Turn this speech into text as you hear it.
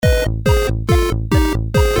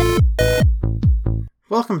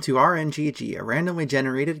Welcome to RNGG, a randomly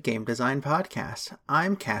generated game design podcast.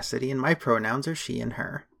 I'm Cassidy, and my pronouns are she and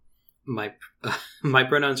her. My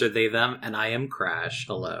pronouns are they, them, and I am Crash.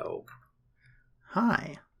 Hello.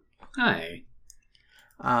 Hi. Hi.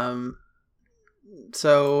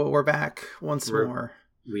 So we're back once more.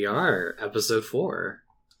 We are, episode 4.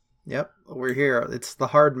 Yep, we're here. It's the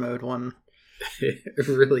hard mode one. It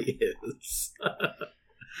really is.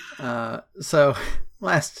 So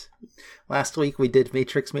last week we did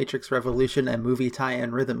Matrix Revolution, and movie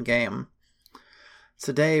tie-in rhythm game.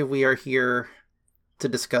 Today we are here to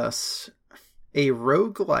discuss a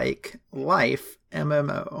roguelike life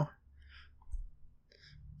MMO.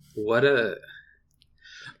 What a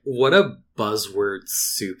buzzword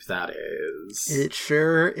soup that is. It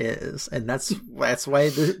sure is, and that's why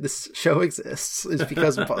this show exists, is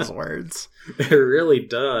because of buzzwords. It really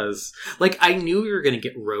does. Like, I knew we were going to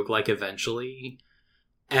get roguelike eventually,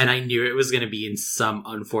 and I knew it was going to be in some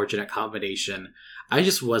unfortunate combination. I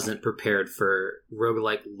just wasn't prepared for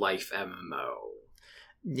roguelike life MMO.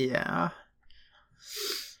 Yeah.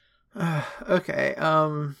 Okay,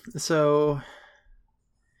 so...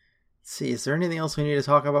 Let's see, is there anything else we need to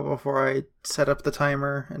talk about before I set up the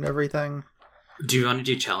timer and everything? Do you want to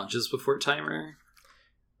do challenges before timer?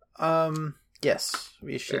 Yes,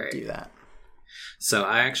 we should do that. So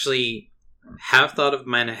I actually have thought of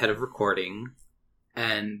mine ahead of recording,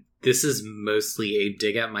 and this is mostly a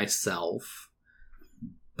dig at myself,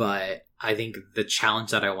 but I think the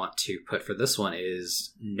challenge that I want to put for this one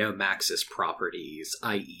is no Maxis properties,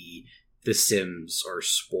 i.e. The Sims or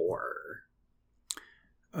Spore.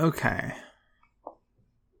 Okay.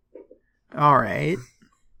 Alright.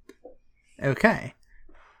 Okay.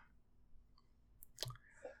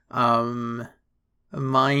 Mine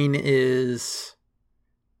is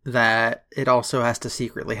that it also has to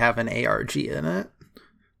secretly have an ARG in it.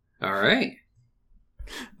 Alright.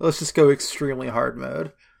 Let's just go extremely hard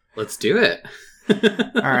mode. Let's do it.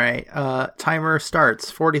 Alright, timer starts.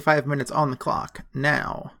 45 minutes on the clock.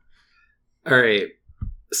 Now. Alright.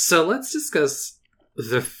 So let's discuss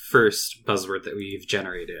the first buzzword that we've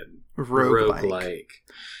generated. Roguelike.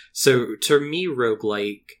 So to me,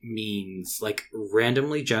 roguelike means like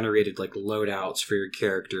randomly generated like loadouts for your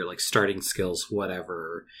character, like starting skills,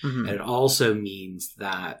 whatever. Mm-hmm. And it also means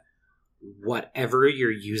that whatever you're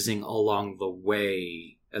using along the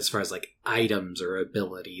way, as far as like items or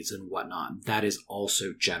abilities and whatnot, that is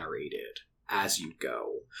also generated as you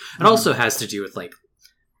go. It also has to do with like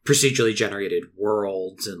procedurally generated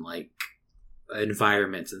worlds and like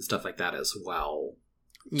environments and stuff like that as well.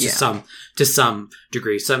 Yeah. To some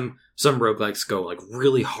degree. Some roguelikes go like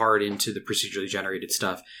really hard into the procedurally generated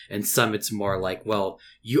stuff, and some it's more like, well,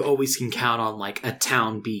 you always can count on like a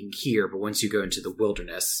town being here, but once you go into the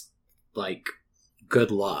wilderness, like,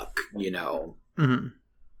 good luck, you know. Mm-hmm.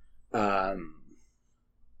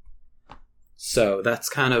 So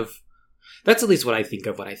that's at least what I think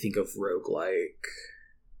of when I think of roguelike.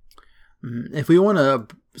 If we want to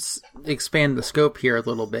expand the scope here a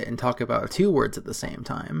little bit and talk about two words at the same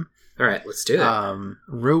time. All right, let's do it.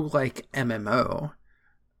 Roguelike MMO.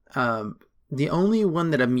 The only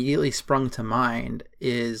one that immediately sprung to mind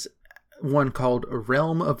is one called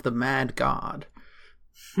Realm of the Mad God.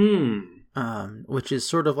 Which is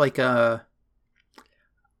sort of like I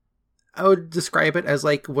would describe it as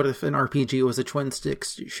like, what if an RPG was a twin stick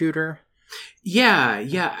shooter?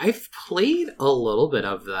 Yeah, I've played a little bit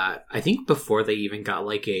of that. I think before they even got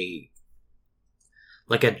like a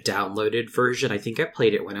downloaded version. I think I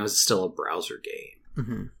played it when I was still a browser game.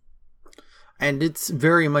 Mm-hmm. And it's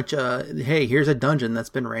very much hey, here's a dungeon that's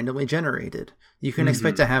been randomly generated. You can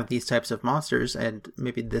expect to have these types of monsters and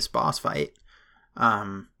maybe this boss fight.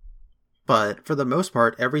 But for the most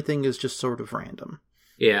part, everything is just sort of random.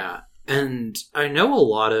 Yeah. And I know a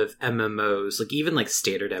lot of MMOs, like even like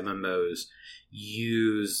standard MMOs,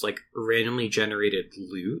 use like randomly generated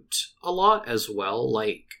loot a lot as well.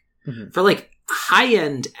 Like for like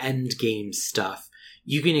high-end end game stuff,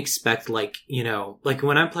 you can expect like, you know, like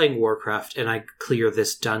when I'm playing Warcraft and I clear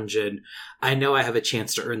this dungeon, I know I have a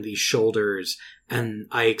chance to earn these shoulders, and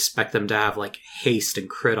I expect them to have like haste and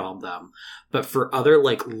crit on them. But for other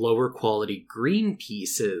like lower quality green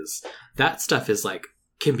pieces, that stuff is like,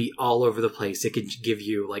 can be all over the place. It can give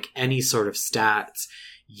you like any sort of stats.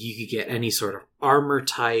 You could get any sort of armor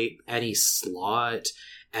type, any slot,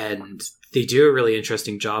 and they do a really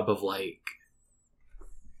interesting job of like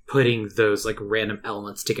putting those like random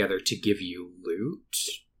elements together to give you loot.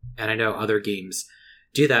 And I know other games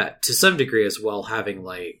do that to some degree as well, having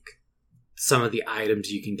like some of the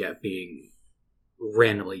items you can get being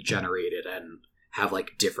randomly generated and have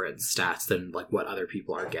like different stats than like what other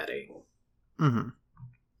people are getting. Mm-hmm.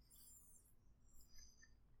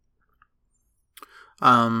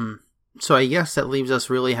 So I guess that leaves us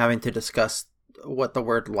really having to discuss what the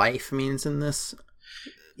word life means in this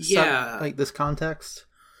this context.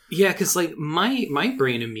 Yeah, because like my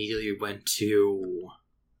brain immediately went to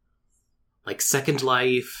like Second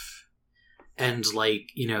Life and like,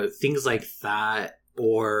 you know, things like that,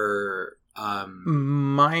 or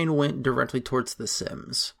mine went directly towards The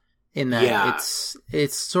Sims. In that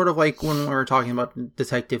it's sort of like when we were talking about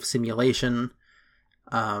detective simulation,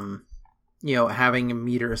 you know, having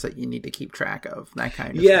meters that you need to keep track of, that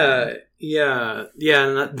kind of thing. Yeah,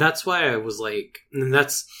 and that's why I was like, and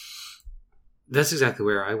that's exactly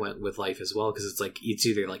where I went with life as well, because it's like, it's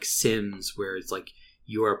either like Sims, where it's like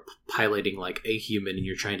you are piloting like a human and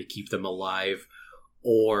you're trying to keep them alive,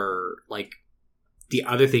 or like the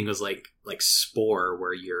other thing was like Spore,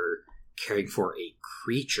 where you're caring for a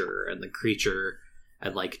creature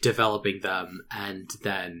and like developing them, and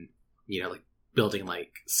then, you know, like building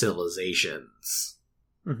like civilizations.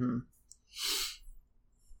 Mm-hmm.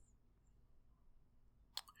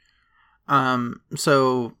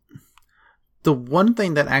 So the one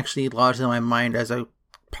thing that actually lodged in my mind as a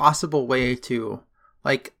possible way to,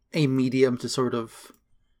 like, a medium to sort of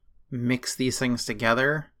mix these things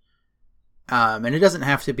together, and it doesn't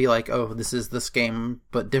have to be like, oh, this is this game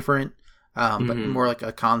but different, but more like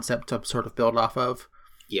a concept to sort of build off of,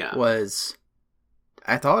 was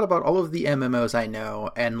I thought about all of the MMOs I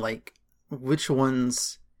know and like which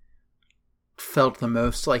ones felt the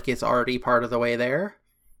most like it's already part of the way there.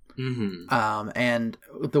 And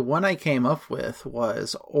the one I came up with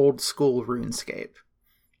was old school RuneScape.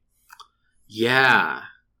 Yeah.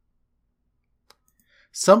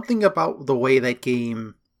 Something about the way that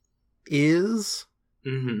game is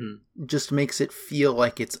just makes it feel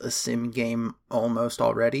like it's a sim game almost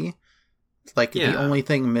already. Like, the only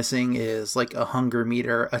thing missing is like a hunger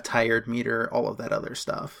meter, a tired meter, all of that other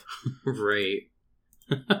stuff. Right.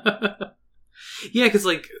 Yeah, because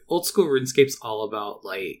like old school RuneScape's all about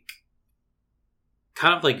like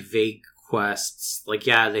kind of like vague quests. Like,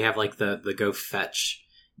 yeah, they have like the go fetch,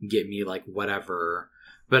 get me like whatever,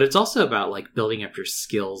 but it's also about like building up your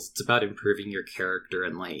skills. It's about improving your character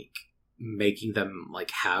and like making them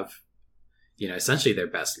like have, you know, essentially their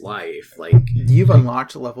best life. Like, you've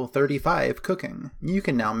unlocked level 35 cooking. You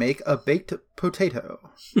can now make a baked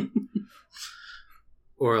potato.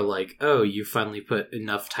 Or like, oh, you finally put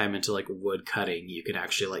enough time into like wood cutting, you can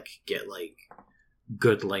actually like get like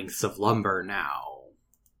good lengths of lumber now.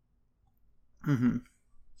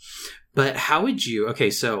 But how would you?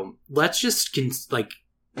 Okay, so let's just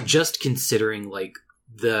considering like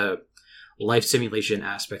the life simulation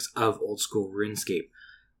aspects of old school RuneScape.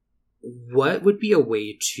 What would be a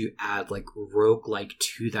way to add like roguelike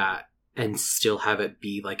to that and still have it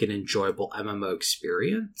be like an enjoyable MMO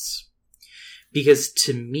experience? Because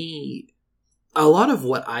to me, a lot of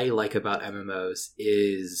what I like about MMOs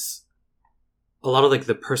is a lot of like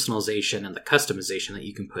the personalization and the customization that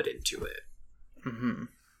you can put into it.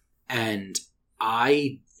 And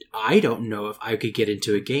I don't know if I could get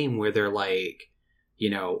into a game where they're like, you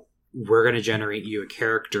know, we're going to generate you a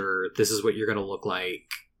character. This is what you're going to look like.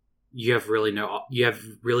 You have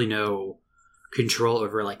really no control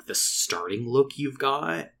over like the starting look you've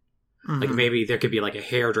got. Like, maybe there could be like a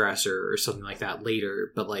hairdresser or something like that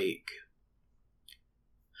later, but like,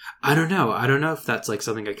 I don't know if that's like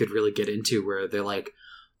something I could really get into, where they're like,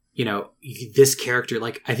 you know, this character,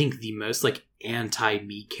 like, I think the most like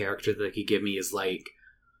anti-me character that they could give me is like,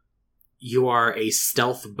 you are a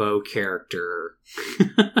stealth bow character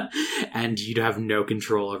and you have no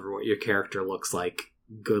control over what your character looks like.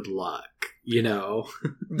 Good luck, you know?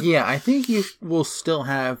 Yeah, I think you will still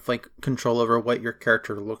have like control over what your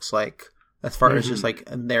character looks like as far as just like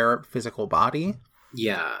their physical body.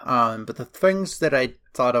 Yeah. But the things that I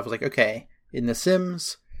thought of was like, okay, in The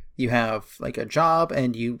Sims, you have like a job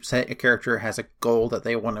and you set a character has a goal that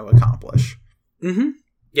they want to accomplish.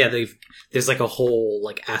 Yeah, there's like a whole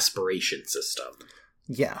like aspiration system.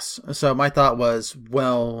 Yes. So my thought was,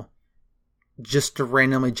 well, just to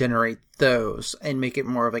randomly generate those and make it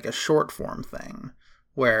more of like a short form thing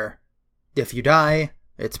where if you die,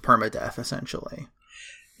 it's permadeath essentially.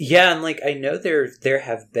 Yeah, and like I know there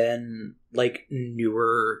have been like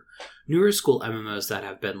newer school MMOs that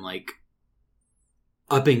have been like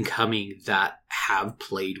up and coming that have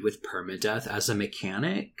played with permadeath as a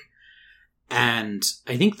mechanic. And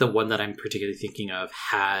I think the one that I'm particularly thinking of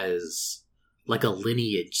has like a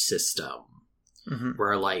lineage system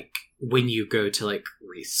where like when you go to like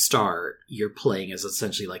restart, you're playing as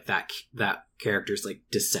essentially like that character's like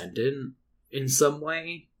descendant in some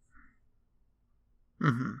way.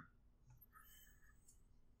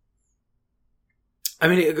 I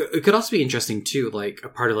mean, it could also be interesting too. Like a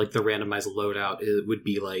part of like the randomized loadout would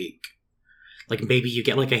be like maybe you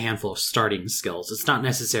get like a handful of starting skills. It's not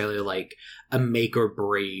necessarily like a make or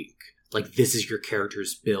break. Like this is your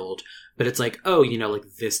character's build, but it's like, oh, you know, like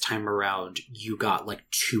this time around you got like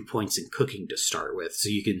 2 points in cooking to start with, so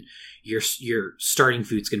you can your starting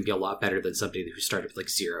food's going to be a lot better than somebody who started with like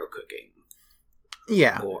 0 cooking.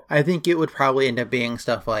 Yeah, I think it would probably end up being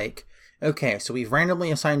stuff like, okay, so we've randomly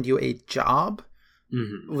assigned you a job.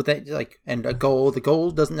 Mm-hmm. With that, like, and a goal. The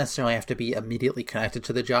goal doesn't necessarily have to be immediately connected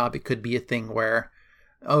to the job. It could be a thing where,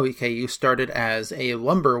 oh, okay, you started as a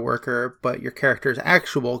lumber worker, but your character's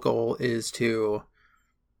actual goal is to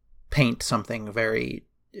paint something very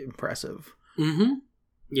impressive. Mm-hmm.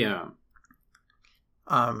 Yeah.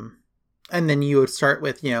 And then you would start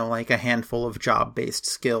with, you know, like a handful of job-based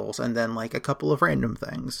skills, and then like a couple of random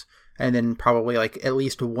things, and then probably like at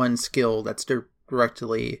least one skill that's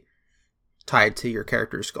directly tied to your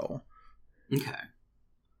character's goal. Okay.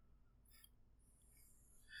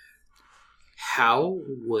 How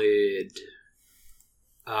would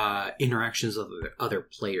interactions with other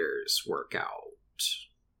players work out?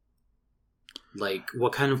 Like,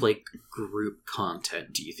 what kind of like group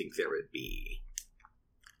content do you think there would be?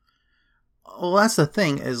 Well, that's the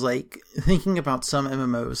thing, is like thinking about some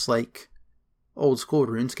MMOs like old school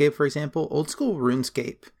RuneScape, for example. Old school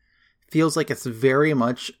RuneScape feels like it's very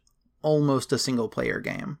much almost a single player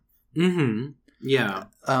game. Mm-hmm. Yeah.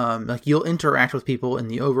 Like you'll interact with people in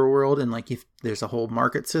the overworld, and like if there's a whole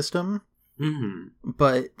market system. Mm-hmm.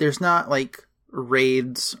 But there's not like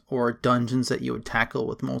raids or dungeons that you would tackle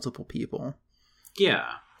with multiple people. Yeah.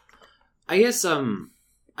 I guess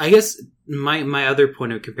my other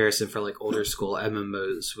point of comparison for like older school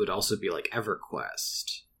MMOs would also be like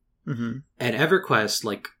EverQuest. Mm-hmm. And EverQuest,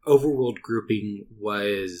 like overworld grouping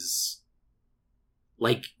was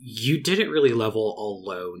like, you didn't really level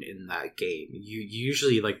alone in that game. You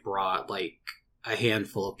usually like brought like a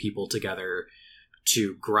handful of people together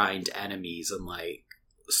to grind enemies and like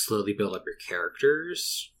slowly build up your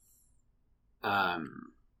characters.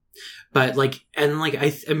 But like, and like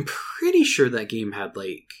I'm pretty sure that game had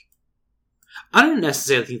like, I don't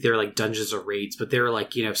necessarily think they were like dungeons or raids, but there were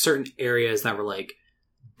like, you know, certain areas that were like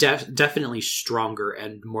definitely stronger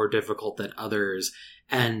and more difficult than others.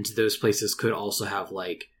 And those places could also have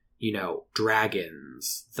like, you know,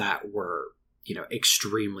 dragons that were, you know,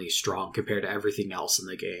 extremely strong compared to everything else in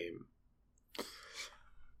the game.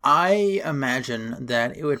 I imagine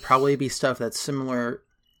that it would probably be stuff that's similar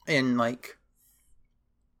in like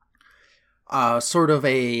sort of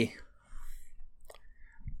a...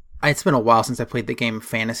 It's been a while since I played the game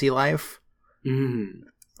Fantasy Life.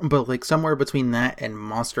 Mm-hmm. But like somewhere between that and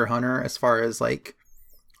Monster Hunter, as far as like,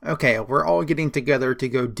 okay, we're all getting together to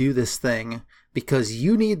go do this thing because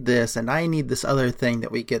you need this and I need this other thing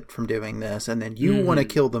that we get from doing this, and then you want to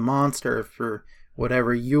kill the monster for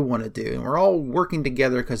whatever you want to do, and we're all working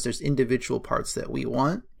together because there's individual parts that we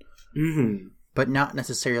want, but not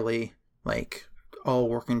necessarily like all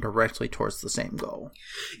working directly towards the same goal.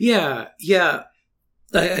 Yeah,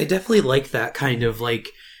 I definitely like that kind of like,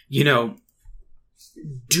 you know,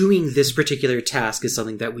 doing this particular task is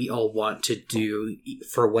something that we all want to do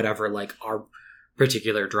for whatever like our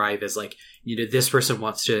particular drive is. Like, you know, this person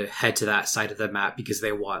wants to head to that side of the map because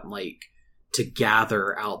they want like to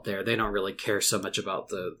gather out there. They don't really care so much about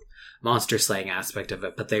the monster slaying aspect of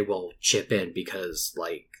it, but they will chip in because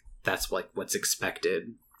like that's like what's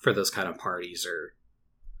expected for those kind of parties. Or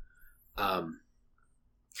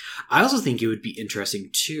I also think it would be interesting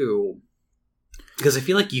too, because I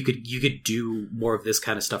feel like you could do more of this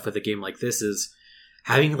kind of stuff with a game like this, is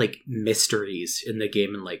having like mysteries in the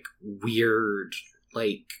game and like weird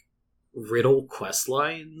like riddle quest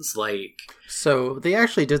lines. Like, so they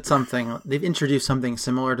actually did something. They've introduced something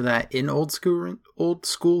similar to that in old school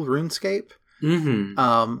RuneScape.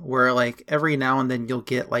 Where like every now and then you'll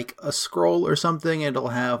get like a scroll or something. It'll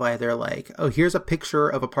have either like, oh, here's a picture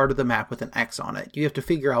of a part of the map with an X on it. You have to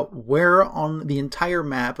figure out where on the entire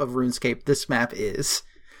map of RuneScape this map is.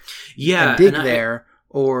 Yeah, and dig there.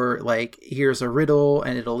 Or like, here's a riddle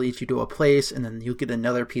and it'll lead you to a place, and then you'll get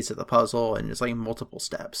another piece of the puzzle, and there's like multiple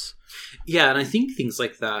steps. Yeah, and I think things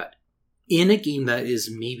like that in a game that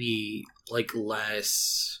is maybe like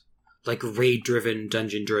less like raid driven,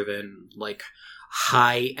 dungeon driven, like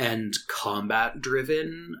high end combat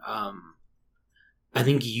driven, I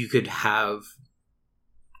think you could have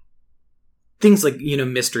things like, you know,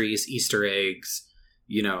 mysteries, Easter eggs,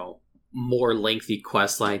 you know, more lengthy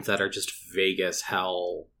quest lines that are just vague as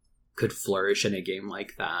hell could flourish in a game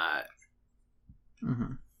like that.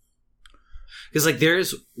 Because like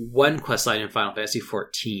there's one quest line in Final Fantasy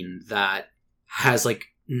XIV that has like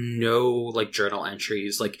no like journal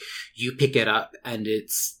entries. Like you pick it up and it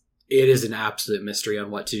is an absolute mystery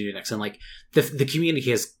on what to do next. And like the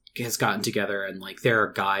community has gotten together and like there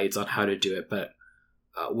are guides on how to do it, but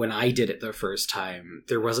when I did it the first time,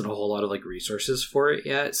 there wasn't a whole lot of like resources for it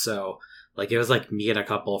yet. So like it was like me and a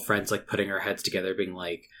couple of friends like putting our heads together being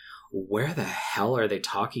like, where the hell are they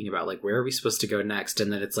talking about? Like, where are we supposed to go next?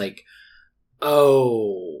 And then it's like,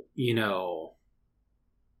 oh, you know,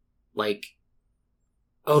 like,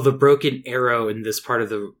 oh, the broken arrow in this part of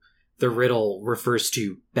the riddle refers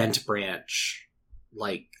to Bent Branch,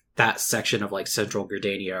 like that section of like Central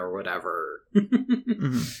Gridania or whatever.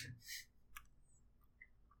 Mm-hmm.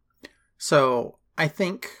 So I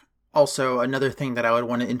think also another thing that I would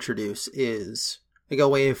want to introduce is like a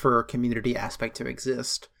way for a community aspect to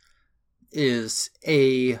exist is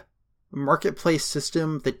a marketplace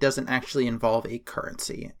system that doesn't actually involve a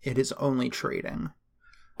currency. It is only trading.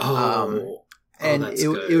 And it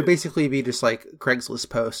would basically be just like Craigslist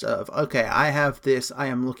post of, okay, I have this, I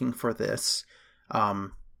am looking for this,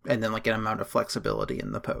 and then like an amount of flexibility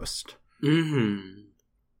in the post. Mm-hmm.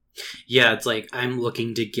 Yeah, it's like, I'm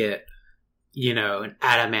looking to get, you know, an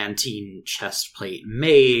adamantine chest plate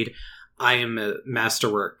made. I am a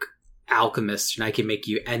masterwork alchemist and I can make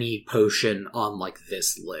you any potion on like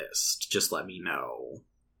this list. Just let me know.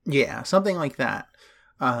 Yeah, something like that.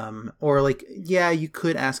 Or like, yeah, you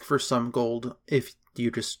could ask for some gold if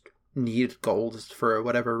you just need gold for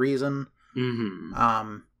whatever reason.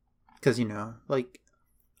 Mm-hmm. Because, you know, like,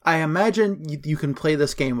 I imagine you can play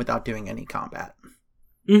this game without doing any combat.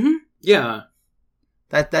 Mm-hmm. Yeah.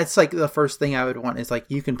 That's like the first thing I would want is like,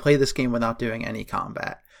 you can play this game without doing any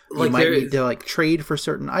combat. Like you might need to like trade for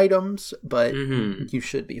certain items, but you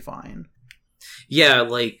should be fine. Yeah,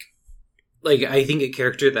 like I think a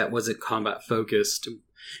character that wasn't combat focused,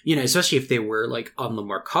 you know, especially if they were like on the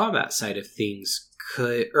more combat side of things,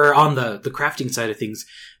 or on the crafting side of things,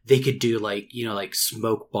 they could do like, you know, like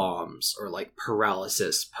smoke bombs or like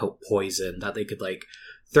paralysis poison that they could like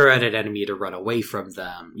throw at an enemy to run away from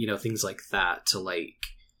them, you know, things like that to like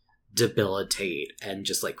debilitate and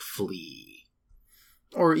just like flee.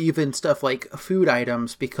 Or even stuff like food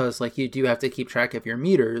items, because like you do have to keep track of your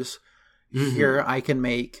meters. Mm-hmm. Here I can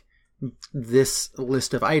make this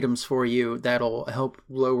list of items for you that'll help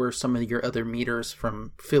lower some of your other meters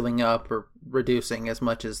from filling up or reducing as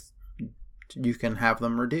much as you can have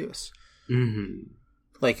them reduce. Mm-hmm.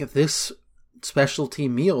 Like this specialty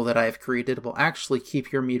meal that I've created will actually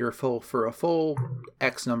keep your meter full for a full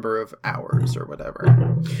X number of hours or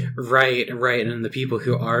whatever. Right. And the people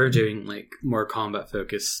who are doing like more combat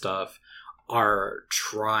focused stuff are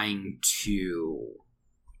trying to,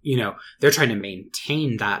 you know, they're trying to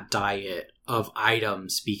maintain that diet of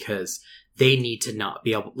items because they need to not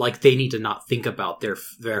be able, like, they need to not think about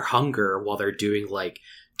their hunger while they're doing like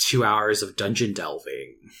 2 hours of dungeon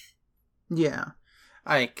delving. Yeah.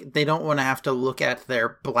 Like, they don't want to have to look at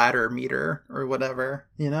their bladder meter or whatever,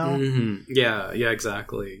 you know? Mm-hmm. Yeah,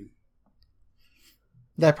 exactly.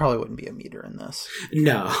 That probably wouldn't be a meter in this.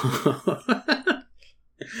 No.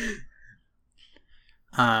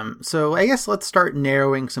 So I guess let's start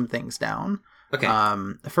narrowing some things down. Okay.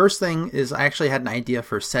 The first thing is I actually had an idea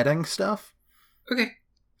for setting stuff. Okay.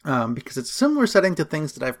 Because it's a similar setting to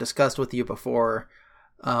things that I've discussed with you before,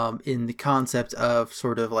 in the concept of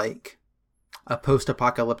sort of like a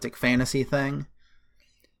post-apocalyptic fantasy thing,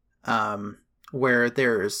 where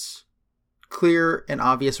there's clear and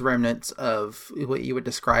obvious remnants of what you would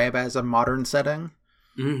describe as a modern setting,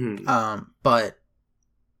 but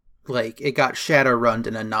like it got Shadowrunned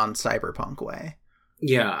in a non-cyberpunk way.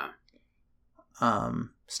 Yeah.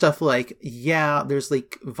 Stuff like, yeah, there's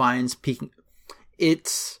like vines peeking.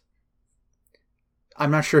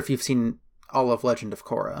 I'm not sure if you've seen all of Legend of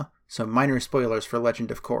Korra, so minor spoilers for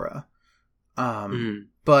Legend of Korra.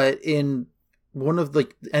 But in one of the,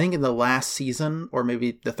 I think in the last season, or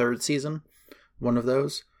maybe the third season, one of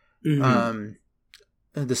those, the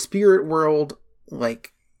spirit world,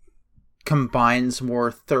 like, combines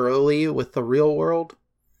more thoroughly with the real world,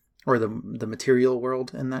 or the material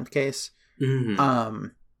world in that case.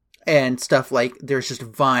 And stuff like, there's just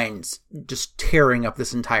vines just tearing up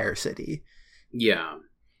this entire city. Yeah.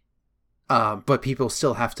 But people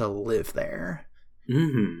still have to live there.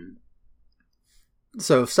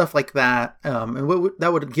 So stuff like that, and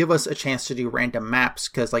that would give us a chance to do random maps,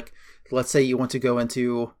 because, like, let's say you want to go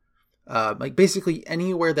into, like, basically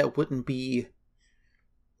anywhere that wouldn't be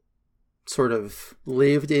sort of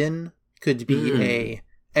lived in could be a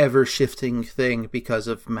ever-shifting thing because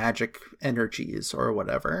of magic energies or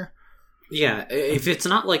whatever. Yeah, if it's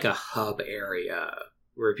not like a hub area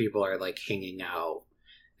where people are, like, hanging out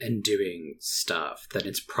and doing stuff, then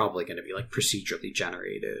it's probably going to be like procedurally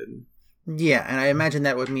generated. Yeah, and I imagine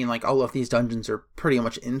that would mean like all of these dungeons are pretty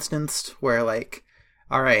much instanced, where like,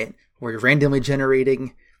 all right, we're randomly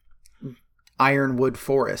generating Ironwood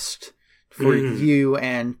Forest for you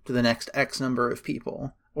and the next X number of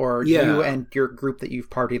people, or you and your group that you've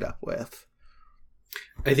partied up with.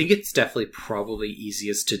 I think it's definitely probably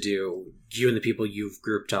easiest to do you and the people you've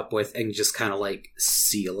grouped up with and just kind of like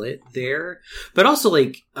seal it there. But also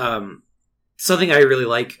like something I really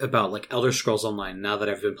like about like Elder Scrolls Online, now that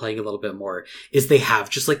I've been playing a little bit more, is they have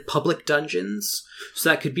just like public dungeons. So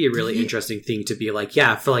that could be a really interesting thing to be like,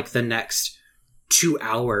 yeah, for like the next 2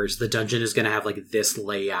 hours, the dungeon is going to have like this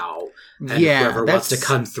layout, and whoever wants to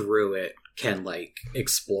come through it can like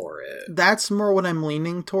explore it. That's more what I'm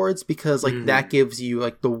leaning towards, because like that gives you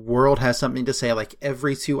like the world has something to say, like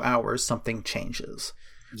every 2 hours something changes.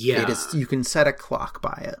 Yeah. It is, you can set a clock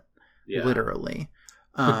by it. Yeah. Literally.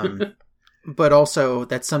 But also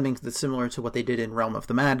that's something that's similar to what they did in Realm of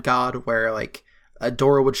the Mad God, where like a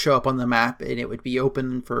door would show up on the map and it would be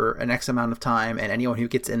open for an X amount of time, and anyone who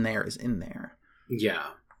gets in there is in there. Yeah.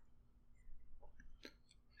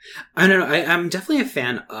 I don't know. I'm definitely a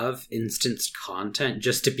fan of instanced content,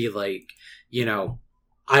 just to be like, you know,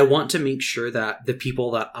 I want to make sure that the people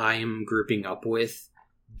that I'm grouping up with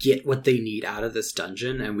get what they need out of this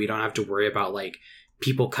dungeon, and we don't have to worry about like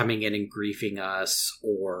people coming in and griefing us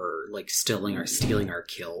or like stealing our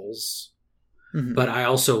kills. Mm-hmm. But I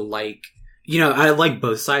also like, you know, I like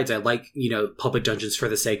both sides. I like, you know, public dungeons for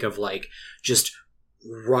the sake of like just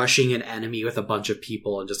rushing an enemy with a bunch of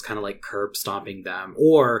people and just kind of like curb stomping them,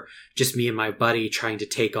 or just me and my buddy trying to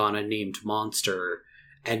take on a named monster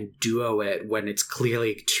and duo it when it's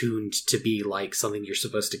clearly tuned to be like something you're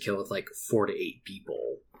supposed to kill with like 4 to 8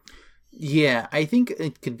 people. Yeah, I think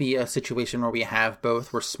it could be a situation where we have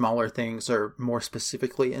both, where smaller things are more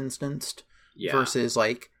specifically instanced versus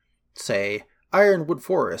like, say, Ironwood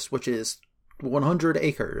Forest, which is 100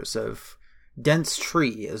 acres of dense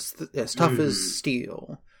tree as tough as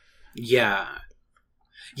steel. Yeah.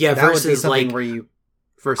 That versus would be something like where you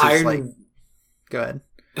like go ahead.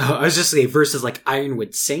 I was just saying, versus like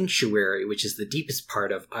Ironwood Sanctuary, which is the deepest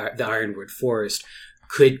part of the Ironwood Forest,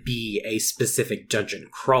 could be a specific dungeon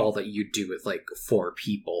crawl that you do with like 4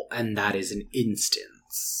 people, and that is an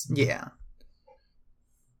instance. Yeah.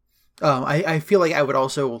 I feel like I would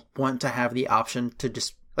also want to have the option to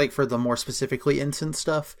just, like, for the more specifically instant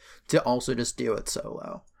stuff, to also just do it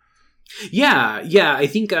solo. Yeah, I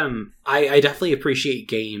think I definitely appreciate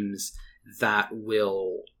games that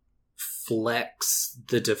will flex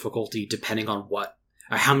the difficulty depending on what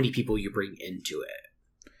or how many people you bring into it.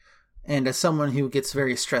 And as someone who gets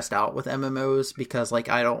very stressed out with MMOs, because like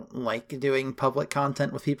I don't like doing public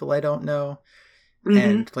content with people I don't know,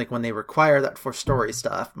 and like when they require that for story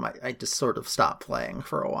stuff, I just sort of stop playing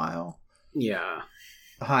for a while. Yeah.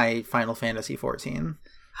 Hi, Final Fantasy 14.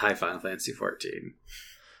 Hi, Final Fantasy 14.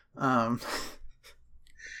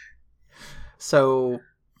 So,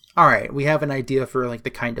 all right, we have an idea for like the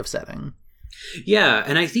kind of setting. Yeah,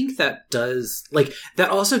 and I think that does, like, that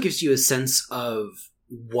also gives you a sense of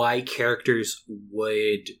why characters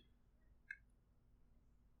would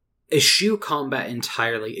eschew combat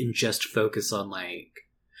entirely and just focus on like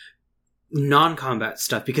non-combat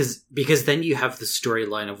stuff, because then you have the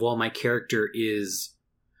storyline of, well, my character is,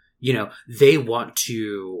 you know, they want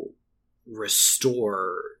to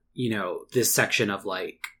restore, you know, this section of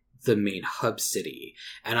like the main hub city,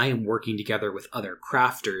 and I am working together with other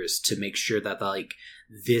crafters to make sure that like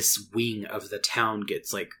this wing of the town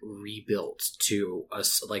gets like rebuilt to a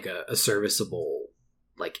serviceable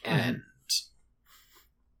like end.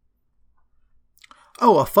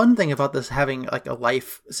 Oh, a fun thing about this having like a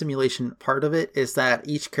life simulation part of it is that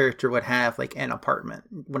each character would have like an apartment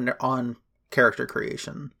when they're on character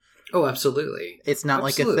creation. Oh, absolutely. It's not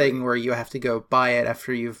like a thing where you have to go buy it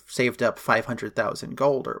after you've saved up 500,000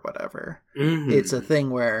 gold or whatever. Mm-hmm. It's a thing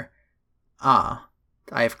where, I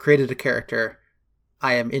have created a character.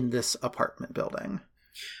 I am in this apartment building.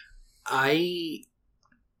 I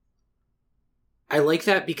like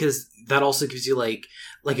that, because that also gives you like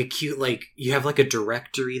a cute, like, you have like a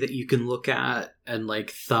directory that you can look at and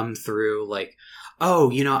like thumb through, like,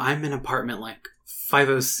 oh, you know, I'm in apartment like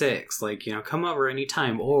 506, like, you know, come over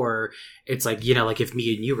anytime. Or it's like, you know, like if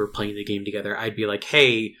me and you were playing the game together, I'd be like,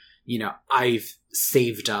 hey, you know, I've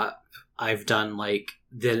saved up, I've done like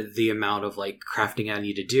the amount of like crafting I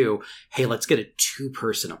need to do. Hey, let's get a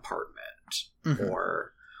 2-person apartment. Mm-hmm.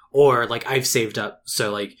 Or like I've saved up,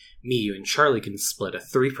 so like me, you, and Charlie can split a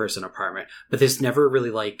 3-person apartment. But there's never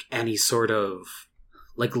really like any sort of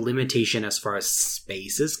like limitation as far as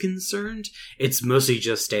space is concerned. It's mostly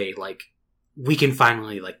just a like we can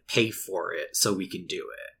finally like pay for it so we can do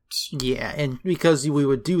it. Yeah, and because we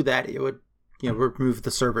would do that, it would remove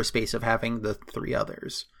the server space of having the 3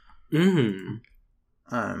 others.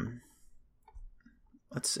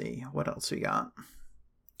 Let's see what else we got.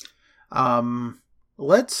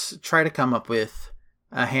 Let's try to come up with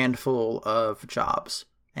a handful of jobs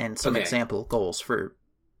and some example goals for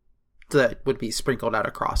that would be sprinkled out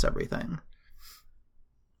across everything.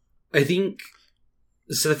 I think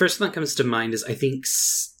so. The first thing that comes to mind is I think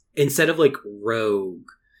instead of like rogue,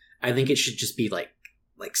 I think it should just be like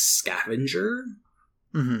scavenger.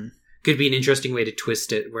 Could be an interesting way to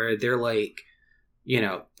twist it, where they're like,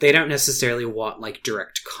 they don't necessarily want like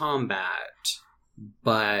direct combat,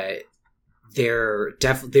 but they're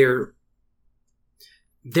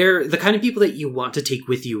the kind of people that you want to take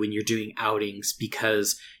with you when you're doing outings,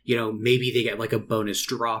 because maybe they get like a bonus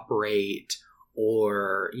drop rate,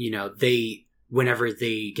 or whenever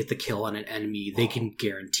they get the kill on an enemy, they can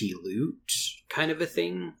guarantee loot, kind of a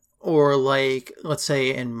thing. Or like, let's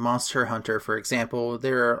say in Monster Hunter, for example,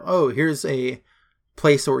 here's a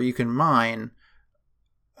place where you can mine.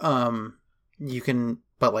 Your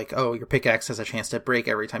pickaxe has a chance to break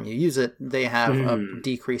every time you use it. They have a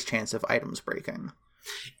decreased chance of items breaking.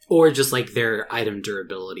 Or just like their item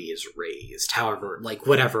durability is raised. However, like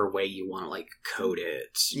whatever way you want to like code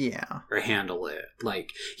it. Yeah. Or handle it.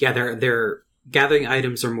 Like, yeah, they're gathering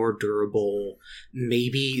items are more durable.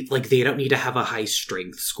 Maybe like they don't need to have a high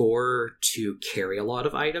strength score to carry a lot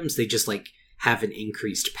of items. They just like have an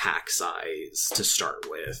increased pack size to start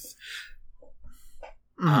with.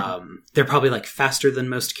 They're probably like faster than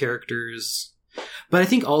most characters, but I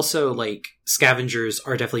think also like scavengers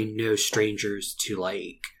are definitely no strangers to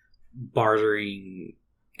like bartering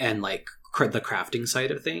and like the crafting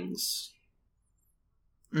side of things.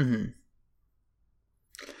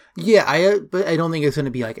 Yeah, but I don't think it's going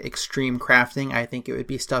to be like extreme crafting. I think it would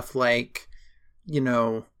be stuff like,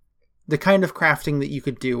 the kind of crafting that you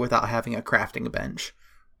could do without having a crafting bench.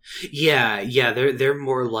 Yeah, they're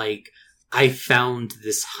more like, I found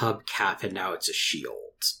this hubcap and now it's a shield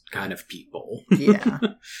kind of people. Yeah.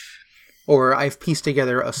 Or I've pieced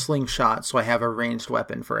together a slingshot so I have a ranged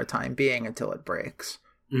weapon for a time being until it breaks.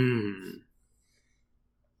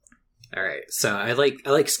 All right, so I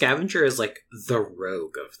like scavenger as like the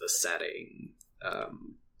rogue of the setting.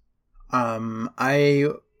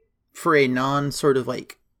 For a non sort of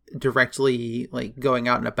like directly like going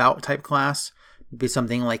out and about type class, be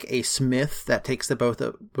something like a smith that takes the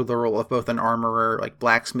role of both an armorer, like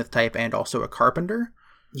blacksmith type, and also a carpenter.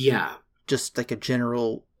 Yeah, just like a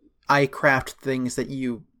general, I craft things that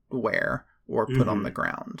you wear or put on the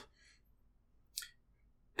ground.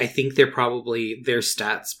 I think their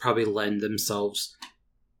stats probably lend themselves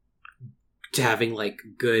to having like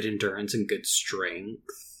good endurance and good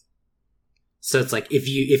strength. So it's like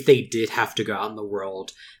if they did have to go out in the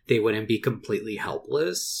world, they wouldn't be completely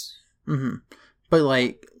helpless. But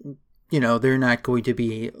like, they're not going to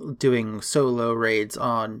be doing solo raids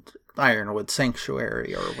on Ironwood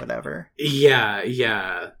Sanctuary or whatever.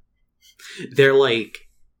 Yeah. They're like,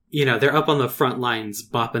 they're up on the front lines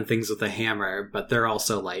bopping things with a hammer, but they're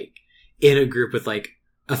also like in a group with like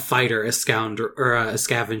a fighter, a scoundrel, or a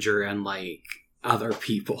scavenger, and like other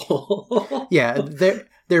people. Yeah,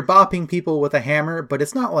 they're bopping people with a hammer, but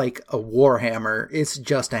it's not like a war hammer. It's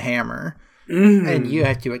just a hammer. And you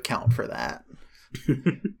have to account for that.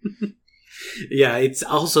 Yeah, it's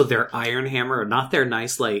also their iron hammer, not their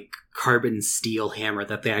nice like carbon steel hammer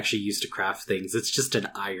that they actually use to craft things. It's just an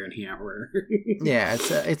iron hammer. Yeah,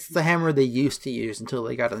 it's the hammer they used to use until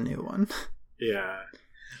they got a new one. Yeah.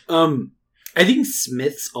 I think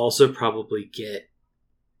smiths also probably get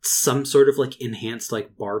some sort of like enhanced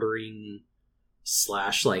like bartering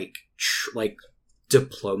 / like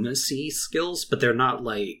diplomacy skills, but they're not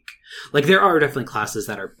like there are definitely classes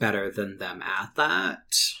that are better than them at that.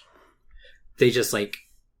 They just like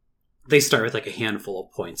they start with like a handful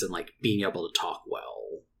of points and like being able to talk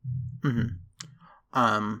well.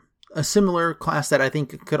 A similar class that I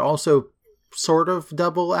think could also sort of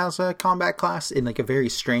double as a combat class in like a very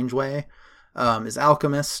strange way is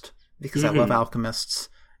Alchemist, because I love alchemists,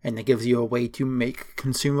 and it gives you a way to make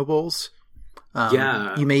consumables.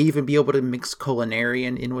 You may even be able to mix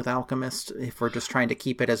Culinarian in with Alchemist if we're just trying to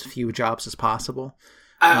keep it as few jobs as possible.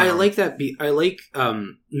 I like that. I like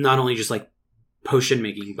not only just like potion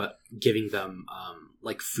making, but giving them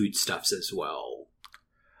like foodstuffs as well.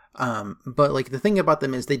 But like the thing about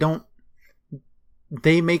them is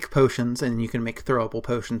they make potions, and you can make throwable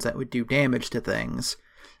potions that would do damage to things.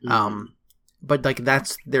 But like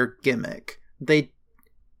that's their gimmick.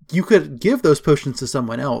 you could give those potions to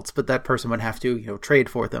someone else, but that person would have to, trade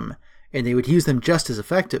for them, and they would use them just as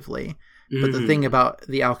effectively. But the thing about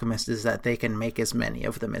the alchemist is that they can make as many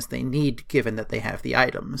of them as they need, given that they have the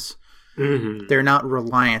items. They're not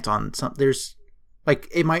reliant on some. There's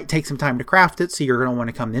it might take some time to craft it, so you're going to want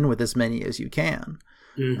to come in with as many as you can.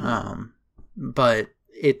 But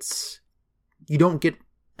you don't get.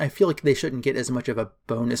 I feel like they shouldn't get as much of a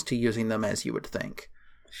bonus to using them as you would think.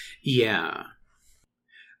 Yeah.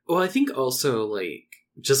 Well, I think also,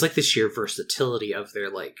 just the sheer versatility of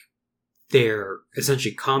their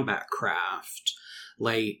essentially combat craft,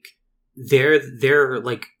 they're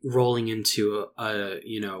rolling into a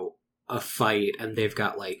fight, and they've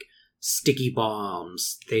got sticky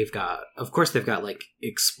bombs, they've got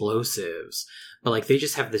explosives, but they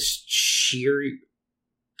just have this sheer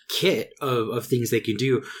kit of things they can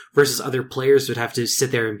do, versus other players would have to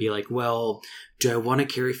sit there and be well, do I want to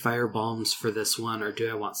carry fire bombs for this one, or do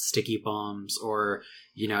I want sticky bombs, or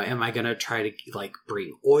am I gonna try to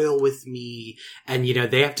bring oil with me? And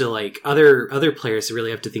they have to other players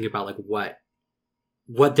really have to think about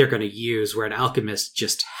what they're gonna use, where an alchemist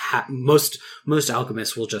just most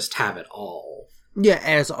alchemists will just have it all. Yeah,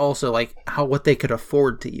 as also what they could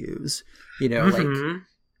afford to use.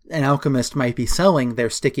 An alchemist might be selling their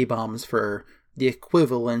sticky bombs for the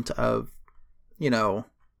equivalent of, in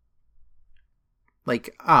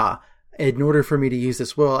order for me to use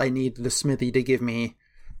this well, I need the smithy to give me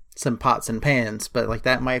some pots and pans, but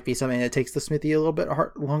that might be something that takes the smithy a little bit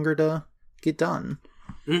longer to get done.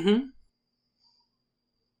 I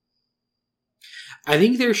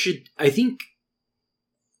think there should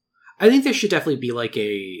definitely be I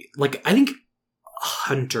think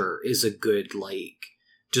hunter is a good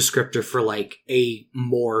descriptor for a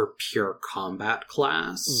more pure combat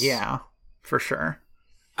class. Yeah, for sure.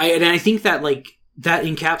 I think that that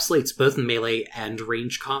encapsulates both melee and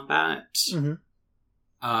range combat.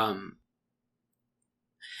 And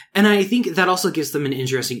I think that also gives them an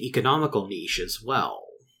interesting economical niche as well,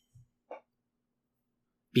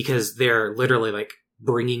 because they're literally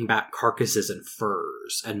bringing back carcasses and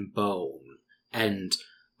furs and bone and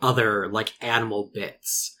other animal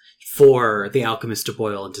bits for the alchemist to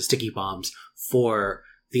boil into sticky bombs, for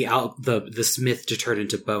the smith to turn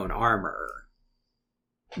into bone armor.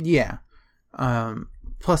 Yeah.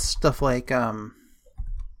 Plus stuff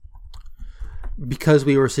because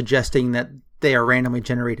we were suggesting that they are randomly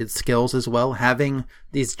generated skills as well, having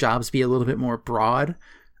these jobs be a little bit more broad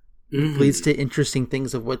leads to interesting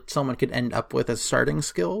things of what someone could end up with as starting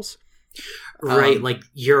skills. Right,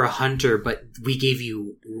 you're a hunter, but we gave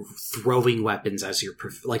you throwing weapons as your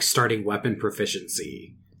starting weapon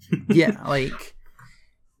proficiency. Yeah,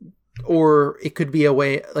 or it could be a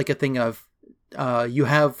way, a thing of you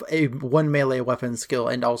have one melee weapon skill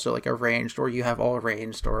and also a ranged, or you have all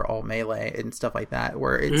ranged or all melee and stuff like that,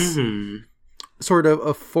 where it's sort of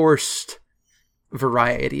a forced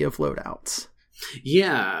variety of loadouts.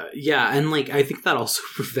 Yeah, and I think that also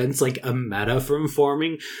prevents a meta from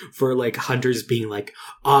forming for hunters being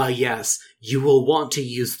yes, you will want to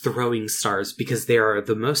use throwing stars because they are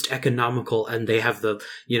the most economical and they have the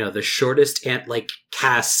the shortest and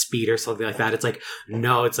cast speed or something like that. It's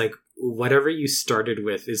no, it's whatever you started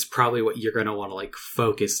with is probably what you're gonna want to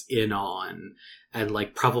focus in on, and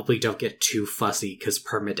probably don't get too fussy because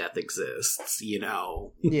permadeath exists.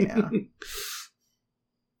 Yeah.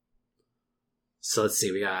 So let's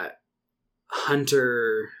see, we got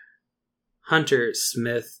Hunter,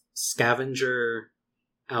 Smith, Scavenger,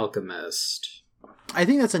 Alchemist. I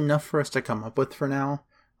think that's enough for us to come up with for now.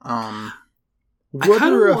 What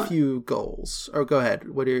are a few goals? Oh, go ahead.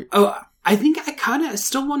 What are I think I kind of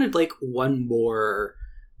still wanted one more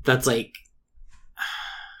that's either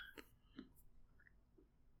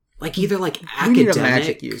academic. We need a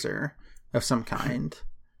magic user of some kind.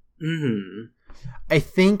 I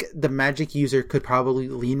think the magic user could probably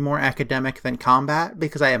lean more academic than combat,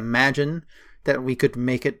 because I imagine that we could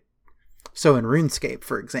make it so in RuneScape,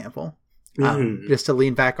 for example, just to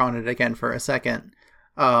lean back on it again for a second.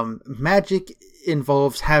 Magic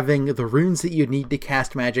involves having the runes that you need to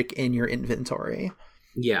cast magic in your inventory.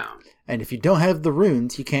 Yeah. And if you don't have the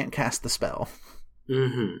runes, you can't cast the spell.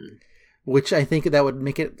 Which I think that would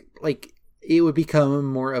make it it would become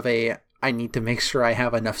more of a, I need to make sure I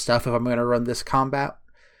have enough stuff if I'm going to run this combat.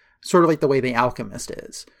 Sort of like the way the alchemist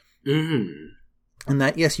is. And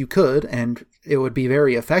that, yes, you could, and it would be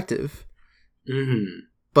very effective.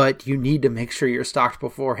 But you need to make sure you're stocked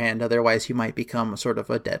beforehand, otherwise you might become sort of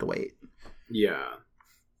a dead weight. Yeah.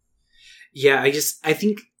 Yeah, I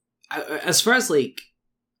think, as far as,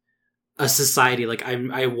 a society,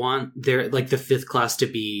 I want their, the fifth class to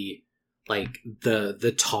be, like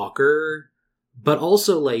the talker, but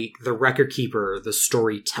also like the record keeper, the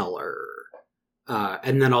storyteller.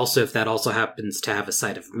 And then also if that also happens to have a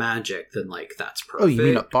side of magic, then like that's perfect. Oh, you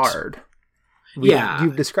mean a bard? Yeah.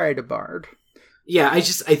 You've described a bard. Yeah, I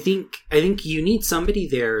think you need somebody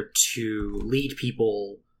there to lead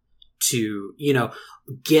people to, you know,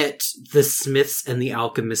 get the smiths and the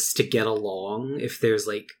alchemists to get along if there's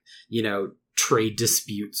like, you know, trade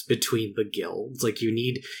disputes between the guilds. Like you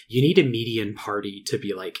need a median party to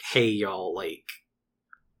be like, hey y'all, like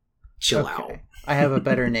chill out. I have a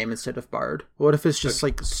better name instead of bard. What if it's just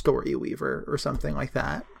like story weaver or something like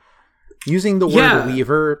that? Using the word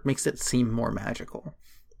weaver makes it seem more magical.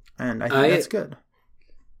 And I think that's good.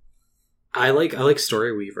 I like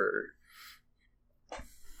story weaver.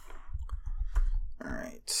 All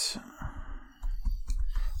right.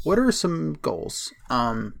 What are some goals?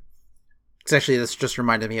 Because actually this just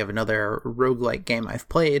reminded me of another roguelike game I've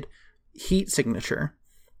played. Heat Signature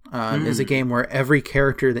is a game where every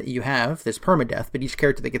character that you have, there's permadeath, but each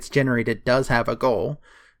character that gets generated does have a goal.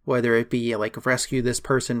 Whether it be like rescue this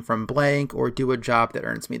person from blank, or do a job that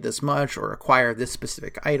earns me this much, or acquire this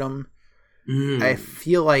specific item. I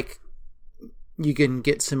feel like you can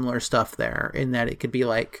get similar stuff there in that it could be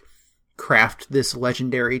like craft this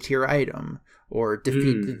legendary tier item, or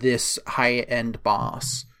defeat this high-end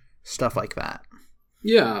boss. Stuff like that.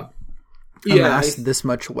 Yeah. Amass this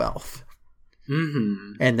much wealth.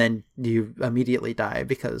 Mm-hmm. And then you immediately die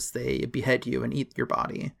because they behead you and eat your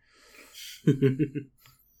body.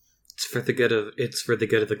 It's for the good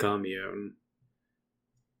of the commune.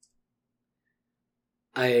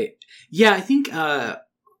 I think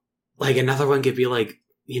like another one could be like,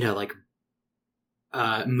 you know, like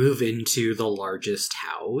move into the largest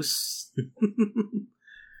house.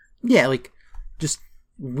 Yeah, like just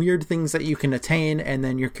weird things that you can attain, and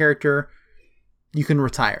then your character, you can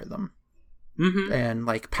retire them. And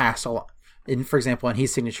like pass a lot. For example, in Heat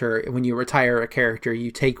Signature, when you retire a character, you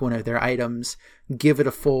take one of their items, give it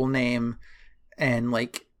a full name, and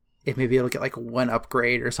like maybe it'll get like one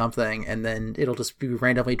upgrade or something, and then it'll just be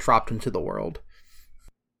randomly dropped into the world.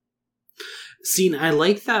 See, I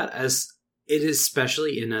like that, as it is,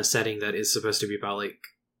 especially in a setting that is supposed to be about like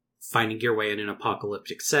finding your way in an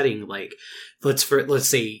apocalyptic setting. Like let's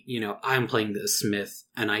say, you know, I'm playing the smith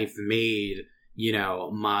and I've made, you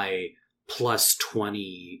know, my plus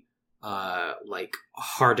 20 like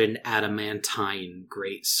hardened adamantine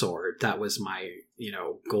great sword. That was my, you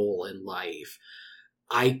know, goal in life.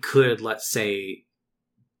 I could, let's say,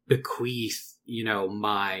 bequeath, you know,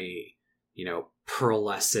 my, you know,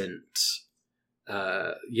 pearlescent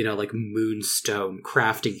you know, like moonstone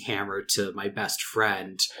crafting hammer to my best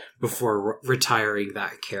friend before retiring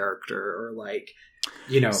that character, or like,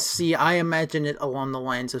 you know. See, I imagine it along the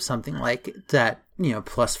lines of something like that, you know,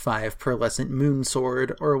 +5 pearlescent moon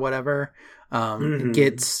sword or whatever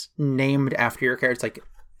gets named after your character. It's like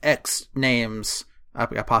X names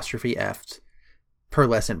apostrophe F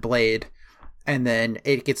pearlescent blade, and then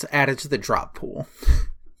it gets added to the drop pool.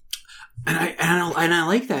 And I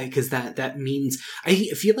like that, because that means I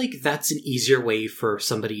feel like that's an easier way for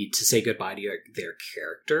somebody to say goodbye to their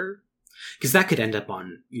character, because that could end up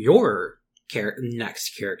on your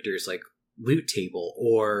next character's like loot table,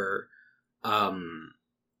 or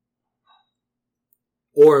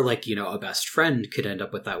like, you know, a best friend could end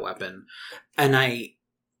up with that weapon, and I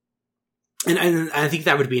think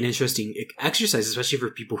that would be an interesting exercise, especially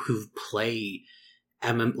for people who play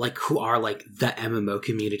who are like the MMO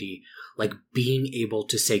community, like being able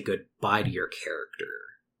to say goodbye to your character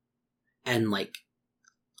and like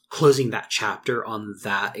closing that chapter on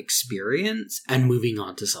that experience and moving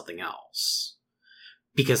on to something else.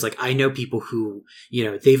 Because like I know people who, you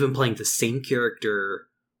know, they've been playing the same character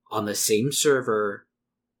on the same server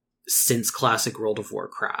since classic World of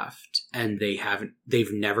Warcraft, and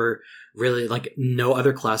they've never really, like, no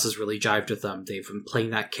other classes really jived with them. They've been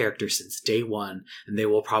playing that character since day one, and they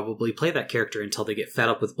will probably play that character until they get fed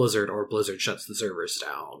up with Blizzard, or Blizzard shuts the servers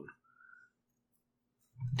down.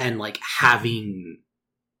 And like having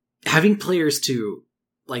players to,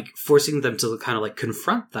 like, forcing them to kind of like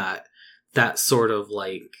confront that sort of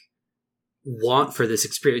like want for this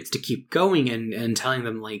experience to keep going, and telling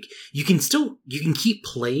them like, you can keep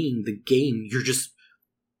playing the game, you're just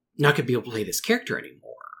not going to be able to play this character anymore.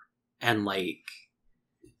 And like,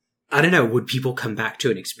 I don't know, would people come back to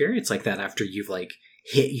an experience like that after you've like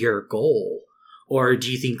hit your goal? Or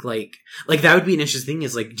do you think like that would be an interesting thing,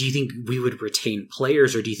 is like, do you think we would retain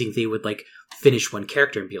players, or do you think they would like finish one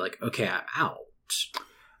character and be like, okay, I'm out?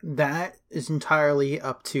 That is entirely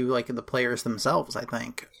up to like the players themselves, I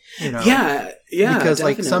think. You know? Yeah, because definitely.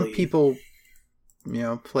 like some people,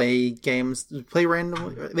 play games, play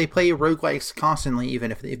random. They play roguelikes constantly,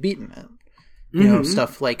 even if they've beaten it.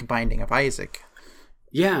 Stuff like Binding of Isaac.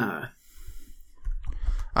 Yeah.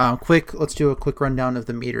 Let's do a quick rundown of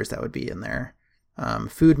the meters that would be in there.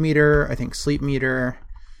 Food meter, I think sleep meter.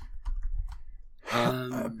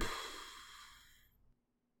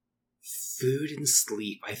 Food and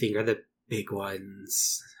sleep, I think, are the big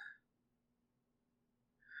ones.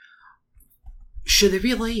 Should there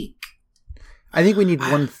be like... I think we need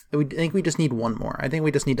one. I think we just need one more. I think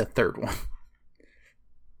we just need a third one.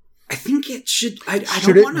 I think it should...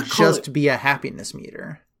 Should it just be a happiness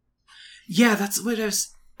meter? Yeah, that's what I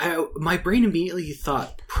was... my brain immediately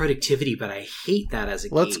thought productivity, but I hate that as a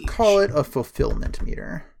gauge. Let's call it a fulfillment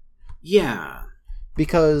meter. Yeah.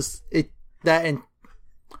 Because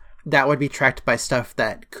that would be tracked by stuff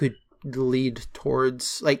that could lead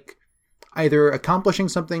towards, like, either accomplishing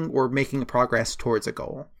something or making progress towards a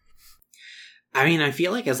goal. I mean, I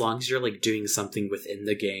feel like as long as you're, like, doing something within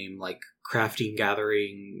the game, like crafting,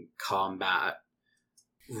 gathering, combat,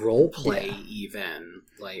 roleplay, even,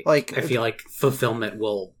 like, I feel like fulfillment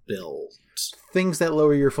will build. Things that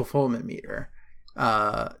lower your fulfillment meter.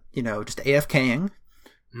 Just AFKing.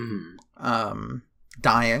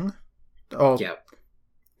 Dying. Oh, yeah.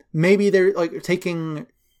 Maybe they're, like, taking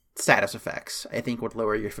status effects, I think, would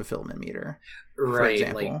lower your fulfillment meter. Right, for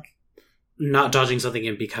example. Like, not dodging something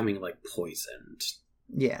and becoming, like, poisoned.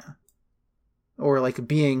 Yeah. Or, like,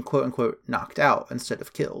 being, quote-unquote, knocked out instead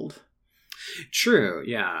of killed. True,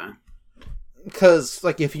 yeah. Because,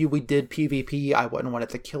 like, if we did PvP, I wouldn't want it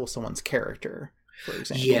to kill someone's character, for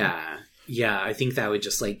example. Yeah, I think that would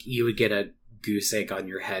just, like, you would get a goose egg on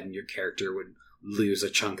your head and your character would lose a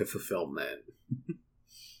chunk of fulfillment.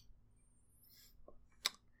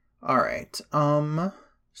 Alright,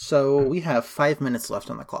 so we have 5 minutes left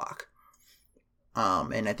on the clock.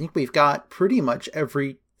 And I think we've got pretty much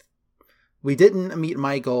we didn't meet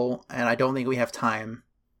my goal, and I don't think we have time,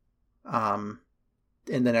 in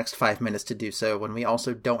the next 5 minutes to do so, when we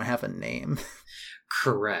also don't have a name.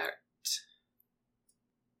 Correct.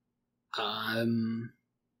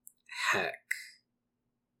 Heck.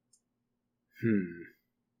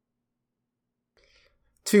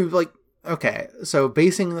 To, like, okay, so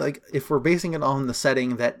if we're basing it on the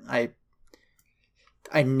setting that I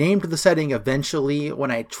named the setting eventually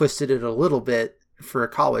when I twisted it a little bit for a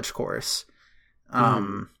college course.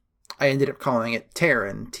 I ended up calling it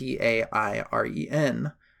Tairen,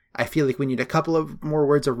 Tairen. I feel like we need a couple of more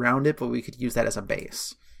words around it, but we could use that as a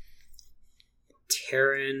base.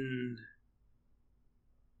 Tairen...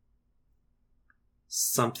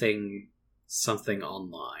 Something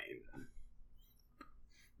online.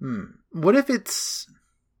 What if it's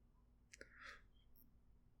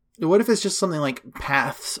just something like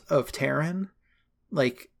Paths of Tairen?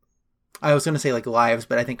 Like, I was going to say, like, lives,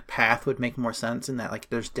 but I think path would make more sense in that, like,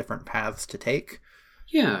 there's different paths to take.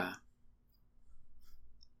 Yeah.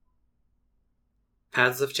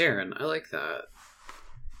 Paths of Tairen. I like that.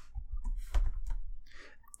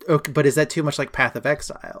 Okay, but is that too much like Path of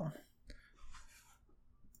Exile?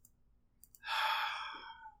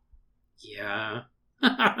 Yeah.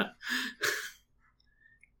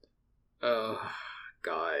 Oh,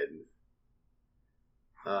 God.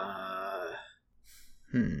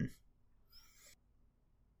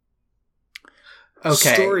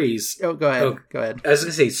 Okay. Stories. Oh, go ahead. Go ahead. I was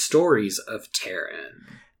going to say Stories of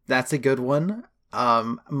Tairen. That's a good one.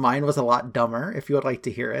 Mine was a lot dumber, if you would like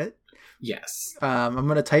to hear it. Yes. I'm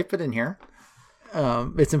going to type it in here.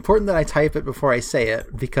 It's important that I type it before I say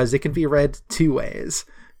it, because it can be read two ways.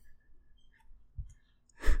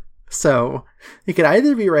 So, it could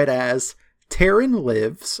either be read as Tairen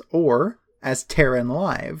Lives or as Tairen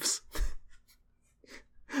Lives.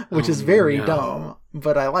 Which is very dumb,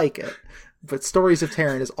 but I like it. But Stories of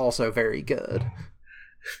Tairen is also very good.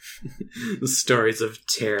 Stories of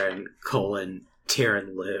Tairen,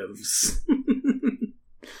 Tairen Lives.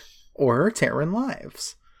 Or Tairen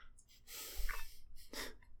Lives.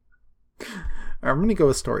 I'm going to go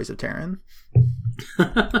with Stories of Tairen.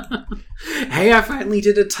 Hey, I finally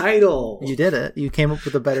did a title. You did it. You came up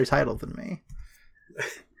with a better title than me.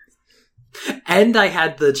 And I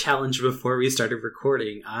had the challenge before we started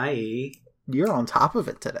recording. You're on top of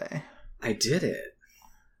it today. I did it.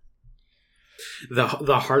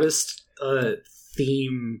 The hardest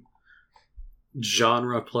theme,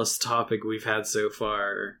 genre plus topic we've had so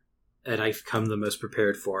far, and I've come the most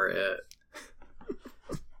prepared for it.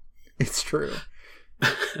 It's true.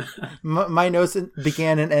 My notes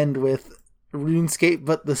began and end with RuneScape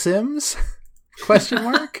but The Sims? Question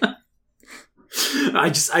mark? I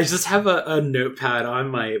just have a notepad on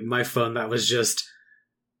my phone that was just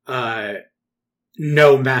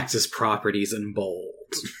no Max's properties in bold.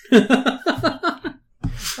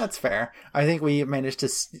 That's fair. I think we managed to...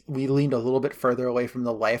 We leaned a little bit further away from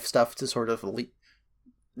the life stuff to sort of...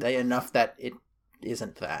 enough that it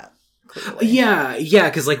isn't that. Clearly. Yeah,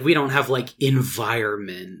 because, like, we don't have, like,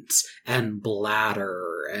 environment and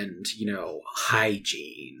bladder and,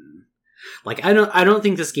 hygiene. Like, I don't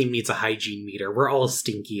think this game needs a hygiene meter. We're all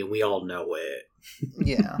stinky and we all know it.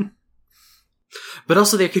 Yeah. But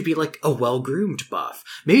also there could be, like, a well-groomed buff.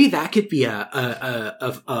 Maybe that could be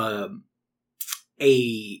a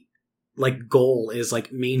goal is,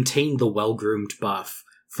 like, maintain the well-groomed buff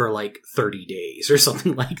for, like, 30 days or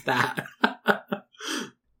something like that.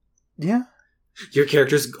 Yeah. Your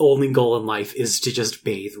character's only goal in life is to just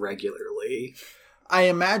bathe regularly. I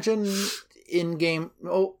imagine in-game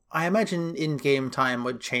time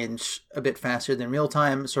would change a bit faster than real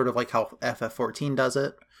time, sort of like how FF14 does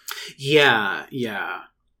it. Yeah.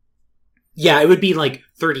 Yeah, it would be like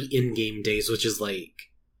 30 in-game days, which is like...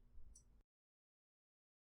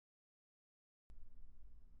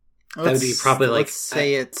 That would be probably like... Let's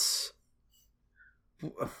say it's...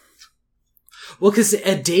 Well, because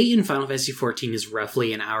a day in Final Fantasy XIV is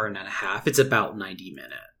roughly an hour and a half. It's about 90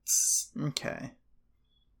 minutes. Okay.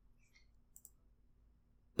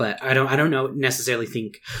 But I don't know necessarily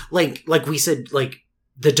think like we said, like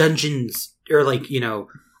the dungeons or like,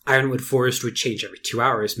 Ironwood Forest would change every 2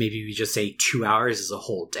 hours. Maybe we just say 2 hours is a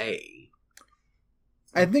whole day.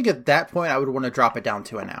 I think at that point I would want to drop it down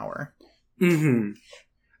to an hour. Mm-hmm.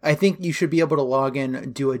 I think you should be able to log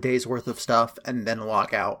in, do a day's worth of stuff, and then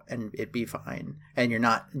log out, and it'd be fine. And you're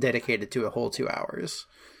not dedicated to a whole 2 hours.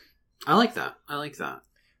 I like that.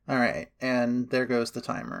 Alright, and there goes the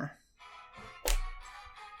timer.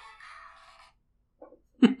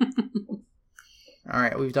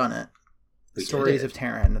 Alright, we've done it. Stories of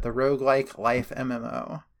Terran, the roguelike life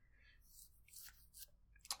MMO.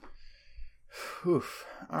 Oof.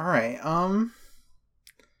 Alright,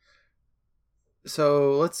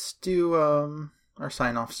 so let's do our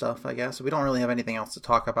sign-off stuff, I guess. We don't really have anything else to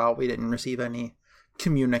talk about. We didn't receive any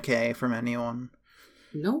communique from anyone.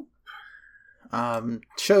 Nope.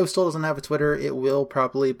 Show still doesn't have a Twitter. It will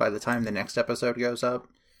probably by the time the next episode goes up.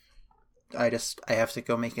 I have to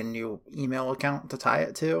go make a new email account to tie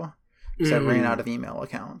it to. Because I ran out of email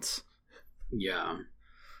accounts. Yeah.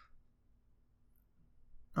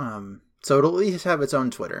 So it'll at least have its own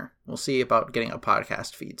Twitter. We'll see about getting a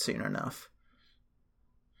podcast feed soon enough.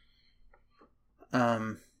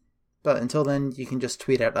 But until then, you can just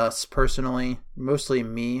tweet at us personally. Mostly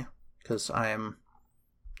me, because I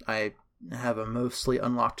have a mostly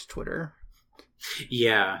unlocked Twitter.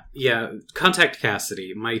 Yeah. Contact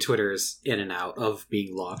Cassidy. My Twitter is in and out of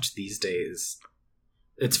being locked these days.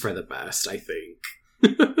 It's for the best, I think.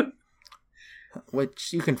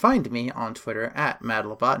 Which you can find me on Twitter at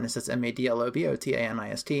Madlobotanist. That's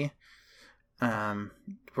MADLOBOTANIST.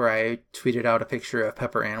 Where I tweeted out a picture of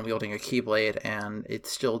Pepper Ann wielding a Keyblade, and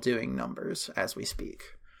it's still doing numbers as we speak.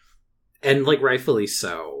 And, like, rightfully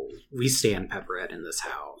so. We stand Pepper Ann in this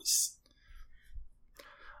house.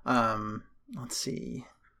 Let's see.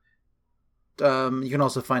 You can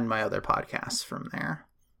also find my other podcasts from there.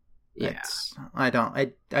 Yeah. I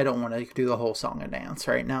don't want to do the whole song and dance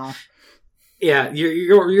right now. Yeah,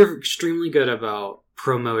 you're extremely good about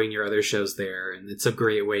promoting your other shows there, and it's a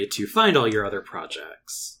great way to find all your other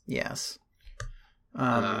projects. Yes.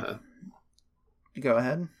 Go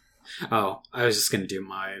ahead. Oh, I was just gonna do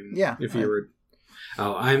mine. Yeah. If you were.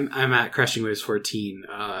 Oh, I'm at Crashing Waves 14.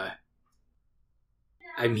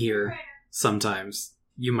 I'm here sometimes.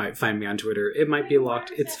 You might find me on Twitter. It might be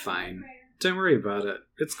locked. It's fine. Don't worry about it.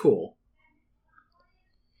 It's cool.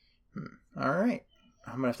 All right.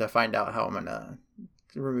 I'm gonna have to find out how I'm gonna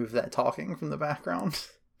remove that talking from the background.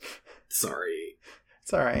 Sorry.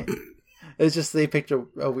 It's all right. It's just they picked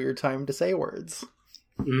a weird time to say words.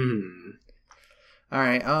 All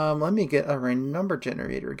right. Let me get a random number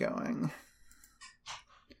generator going,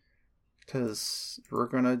 because we're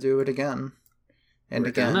gonna do it again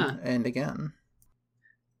and and again.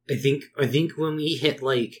 I think when we hit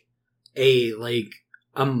like a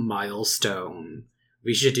milestone,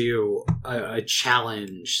 we should do a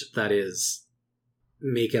challenge that is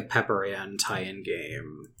make a Pepper Ann tie-in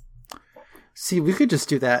game. See, we could just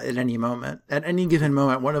do that at any moment. At any given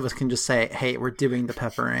moment, one of us can just say, hey, we're doing the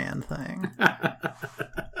Pepper Ann thing.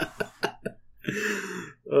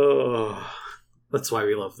 Oh, that's why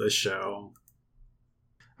we love this show.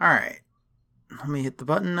 All right. Let me hit the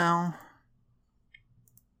button now.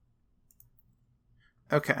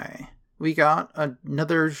 Okay. We got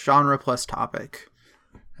another genre plus topic.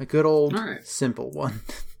 A good old simple one.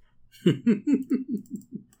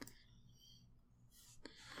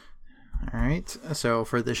 All right. So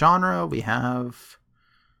for the genre, we have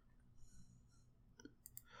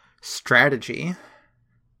strategy.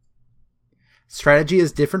 Strategy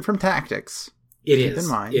is different from tactics. Keep in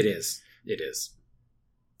mind. It is.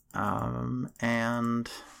 And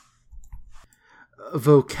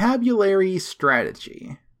vocabulary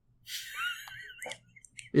strategy.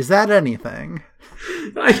 Is that anything?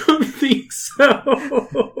 I don't think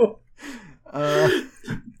so.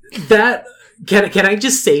 That can I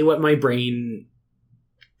just say what my brain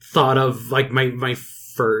thought of, like my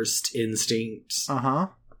first instinct?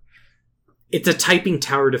 It's a typing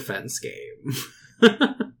tower defense game.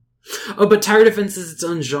 Oh, but tower defense is its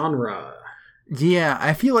own genre. Yeah,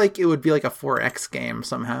 I feel like it would be like a 4X game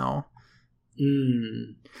somehow.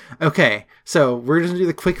 Okay, so we're going to do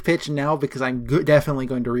the quick pitch now because I'm definitely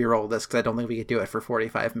going to re-roll this because I don't think we could do it for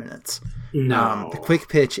 45 minutes. No. The quick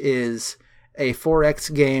pitch is a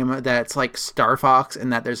 4X game that's like Star Fox in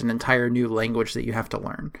that there's an entire new language that you have to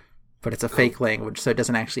learn. But it's a fake language, so it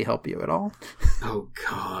doesn't actually help you at all. Oh,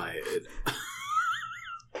 God.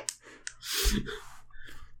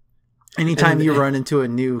 Anytime you run into a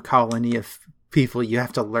new colony of people, you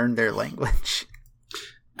have to learn their language.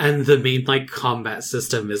 And the main, like, combat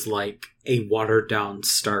system is, like, a watered-down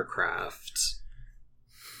StarCraft.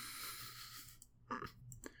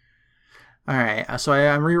 Alright, so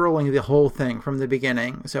I'm re-rolling the whole thing from the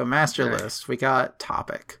beginning. So, master list, we got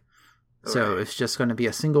topic. So, it's just going to be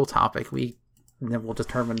a single topic. And then we'll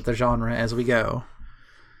determine the genre as we go.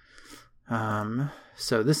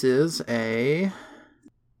 So, this is a...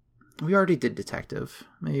 We already did detective.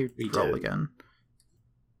 Maybe roll again.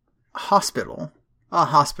 Hospital. A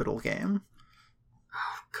hospital game.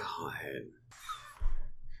 Oh, God.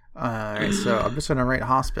 Alright, so I'm just going to write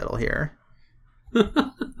hospital here.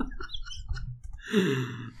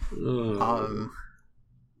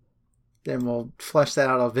 Then we'll flesh that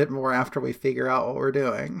out a bit more after we figure out what we're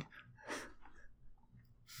doing.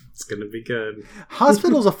 It's going to be good.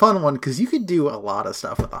 Hospital's a fun one because you could do a lot of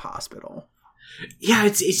stuff with a hospital. Yeah,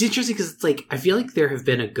 it's interesting because it's like, I feel like there have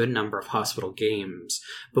been a good number of hospital games,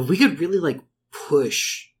 but we could really like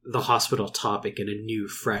push the hospital topic in a new,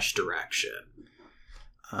 fresh direction.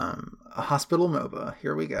 A hospital MOBA.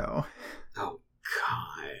 Here we go. Oh,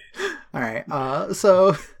 God. All right.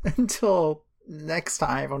 So until next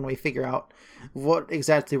time when we figure out what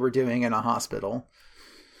exactly we're doing in a hospital,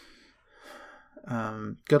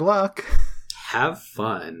 good luck. Have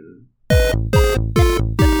fun.